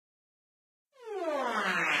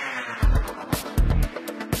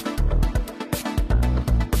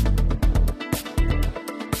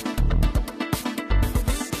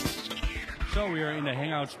the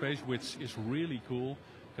hangout space, which is really cool.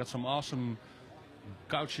 Got some awesome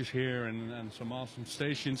couches here and some awesome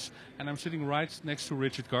stations. And I'm sitting right next to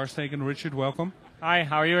Richard Garstegen. Richard, welcome. Hi,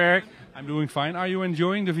 how are you, Eric? I'm doing fine. Are you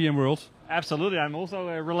enjoying the VM world? Absolutely. I'm also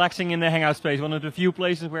relaxing in the hangout space, one of the few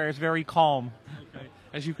places where it's very calm. Okay.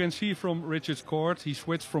 As you can see from Richard's court, he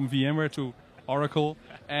switched from VMware to Oracle,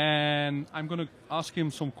 and I'm going to ask him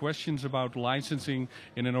some questions about licensing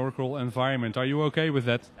in an Oracle environment. Are you okay with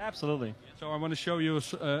that? Absolutely. So I want to show you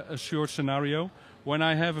a short scenario. When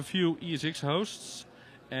I have a few ESX hosts,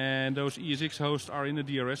 and those ESX hosts are in the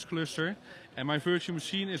DRS cluster, and my virtual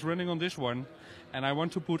machine is running on this one, and I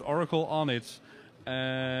want to put Oracle on it,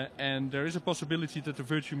 and there is a possibility that the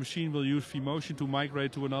virtual machine will use vMotion to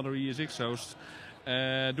migrate to another ESX host.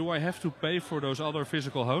 Do I have to pay for those other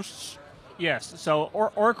physical hosts? Yes. So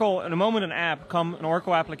Oracle, in the moment an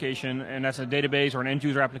Oracle application, and that's a database or an end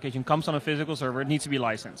user application, comes on a physical server, it needs to be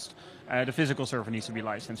licensed. The physical server needs to be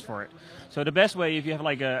licensed for it. So the best way, if you have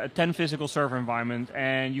like a 10 physical server environment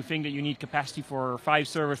and you think that you need capacity for 5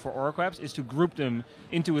 servers for Oracle apps, is to group them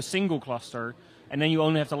into a single cluster, and then you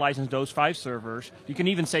only have to license those 5 servers. You can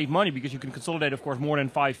even save money because you can consolidate, of course, more than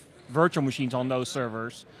 5 virtual machines on those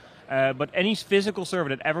servers. But any physical server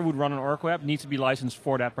that ever would run an Oracle app needs to be licensed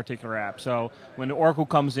for that particular app. So when the Oracle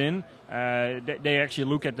comes in, they actually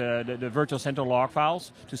look at the Virtual Center log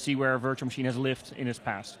files to see where a virtual machine has lived in its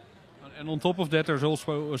past. And on top of that, there's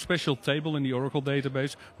also a special table in the Oracle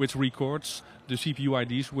database which records the CPU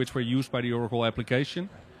IDs which were used by the Oracle application.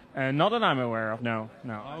 Not that I'm aware of, no.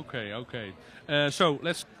 Okay. So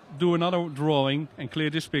let's do another drawing and clear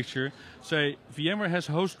this picture. Say VMware has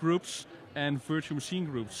host groups and virtual machine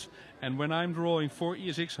groups. And when I'm drawing 4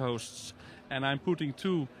 ESX hosts and I'm putting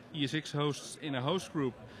 2 ESX hosts in a host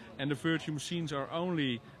group and the virtual machines are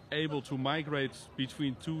only able to migrate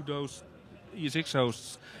between those ESX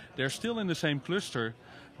hosts, they're still in the same cluster,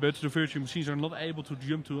 but the virtual machines are not able to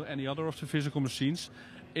jump to any other of the physical machines.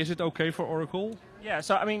 Is it okay for Oracle? Yeah,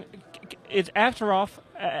 so I mean, it's at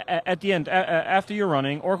the end, after you're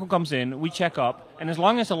running, Oracle comes in, we check up, and as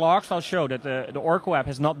long as the logs files show that the Oracle app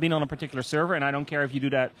has not been on a particular server, and I don't care if you do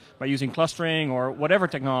that by using clustering or whatever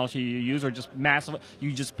technology you use, or just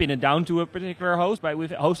you just pin it down to a particular host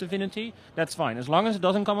with host affinity, that's fine. As long as it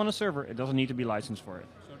doesn't come on a server, it doesn't need to be licensed for it.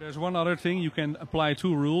 There's one other thing, you can apply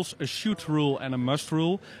 2 rules, a should rule and a must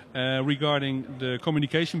rule, regarding the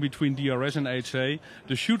communication between DRS and HA.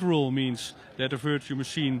 The should rule means that a virtual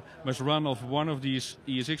machine must run off one of these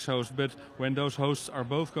ESX hosts, but when those hosts are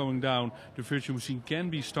both going down, the virtual machine can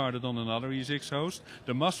be started on another ESX host.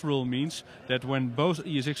 The must rule means that when both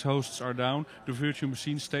ESX hosts are down, the virtual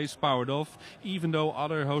machine stays powered off, even though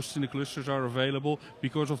other hosts in the clusters are available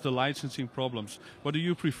because of the licensing problems. What do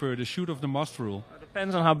you prefer, the should or the must rule?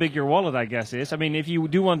 Depends on how big your wallet, I guess, is. I mean, if you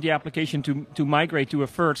do want the application to migrate to a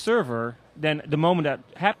third server, then the moment that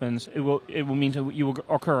happens, it will mean that you will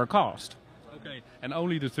occur a cost. Okay, and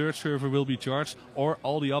only the third server will be charged, or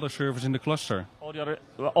all the other servers in the cluster?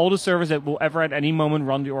 All the servers that will ever at any moment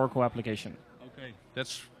run the Oracle application. Okay,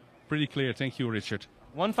 that's pretty clear. Thank you, Richard.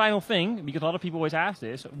 One final thing, because a lot of people always ask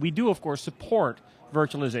this, we do, of course, support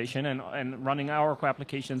virtualization and running our Oracle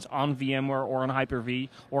applications on VMware or on Hyper-V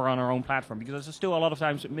or on our own platform, because there's still a lot of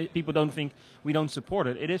times people don't think we don't support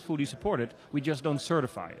it. It is fully supported, we just don't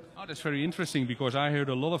certify it. Oh, that's very interesting, because I heard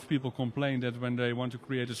a lot of people complain that when they want to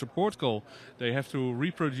create a support call, they have to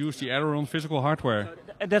reproduce the error on physical hardware.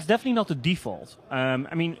 That's definitely not the default.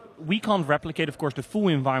 I mean, we can't replicate, of course, the full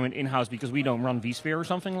environment in-house because we don't run vSphere or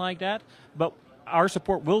something like that, but our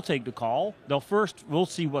support will take the call. We'll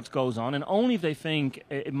see what goes on, and only if they think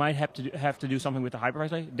it might have to do something with the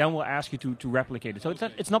hypervisor, then we'll ask you to replicate it. So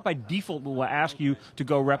it's not by default we'll ask you to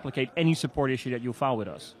go replicate any support issue that you file with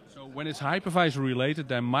us. So when it's hypervisor related,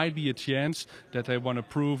 there might be a chance that they want to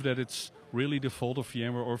prove that it's really the fault of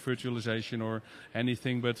VMware or virtualization or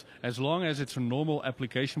anything, but as long as it's a normal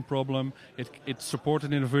application problem, it's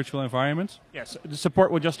supported in a virtual environment? Yes, the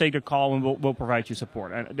support will just take a call and we'll provide you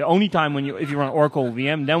support. And the only time if you run Oracle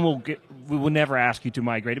VM, then we will never ask you to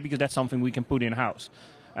migrate it because that's something we can put in-house.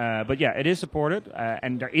 But yeah, it is supported,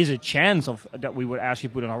 and there is a chance that we would ask you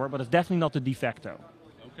to put it on hardware, but it's definitely not the de facto.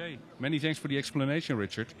 Okay, many thanks for the explanation,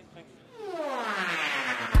 Richard.